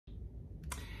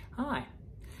Hi.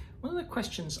 One of the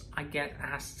questions I get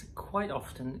asked quite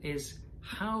often is,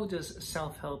 how does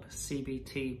self-help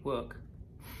CBT work?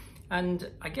 And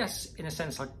I guess in a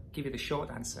sense I'll give you the short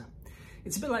answer.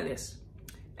 It's a bit like this.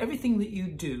 Everything that you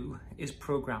do is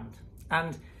programmed,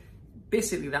 and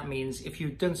basically that means if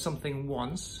you've done something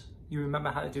once, you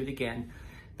remember how to do it again.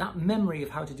 That memory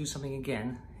of how to do something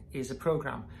again is a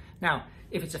program. Now,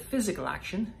 if it's a physical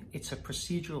action, it's a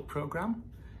procedural program.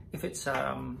 If it's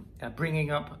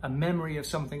bringing up a memory of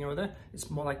something or other, it's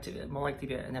more likely to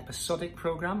be an episodic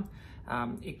program.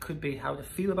 It could be how to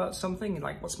feel about something,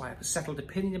 like what's my settled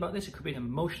opinion about this. It could be an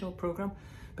emotional program,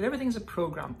 but everything's a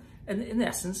program. And in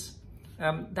essence,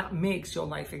 that makes your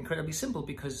life incredibly simple,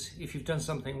 because if you've done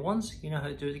something once, you know how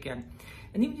to do it again.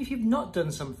 And even if you've not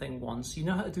done something once, you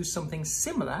know how to do something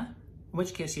similar, in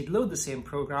which case you'd load the same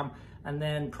program and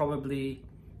then probably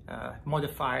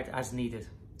modify it as needed.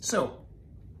 So,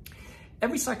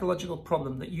 every psychological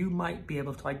problem that you might be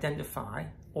able to identify,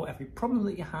 or every problem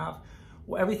that you have,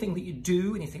 or everything that you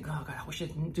do and you think, oh God, I wish I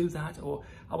didn't do that, or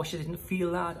I wish I didn't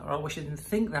feel that, or I wish I didn't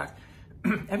think that,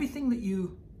 everything that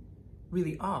you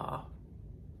really are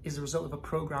is a result of a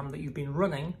program that you've been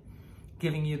running,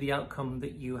 giving you the outcome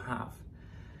that you have.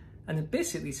 And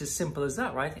basically it's as simple as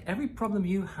that, right? Every problem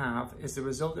you have is the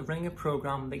result of running a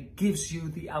program that gives you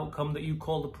the outcome that you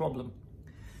call the problem.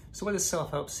 So what does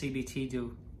Self-Help CBT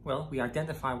do? Well, we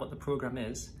identify what the program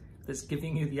is that's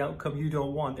giving you the outcome you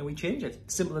don't want, and we change it.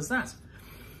 Simple as that.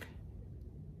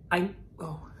 I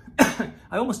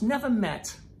almost never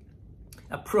met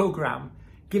a program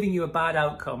giving you a bad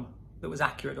outcome that was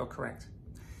accurate or correct.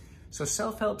 So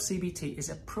Self-Help CBT is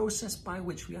a process by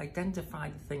which we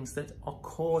identify the things that are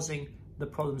causing the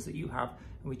problems that you have,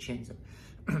 and we change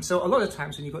them. So a lot of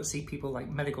times when you go to see people like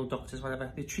medical doctors,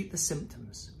 whatever, they treat the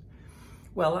symptoms.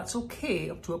 Well, that's okay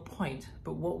up to a point,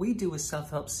 but what we do with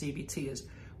Self-Help CBT is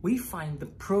we find the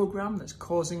program that's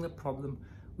causing the problem,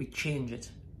 we change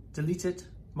it, delete it,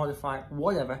 modify it,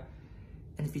 whatever.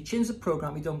 And if you change the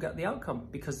program, you don't get the outcome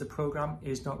because the program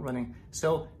is not running.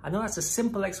 So I know that's a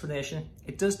simple explanation.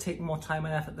 It does take more time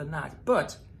and effort than that.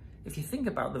 But if you think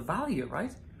about the value,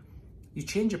 right? You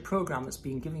change a program that's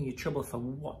been giving you trouble for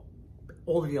what?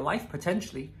 All of your life,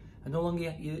 potentially, and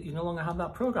you no longer have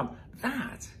that program.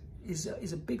 That is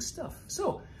a big stuff.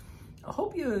 So I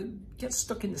hope you get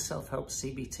stuck into Self-Help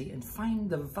CBT and find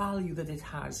the value that it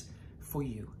has for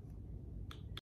you.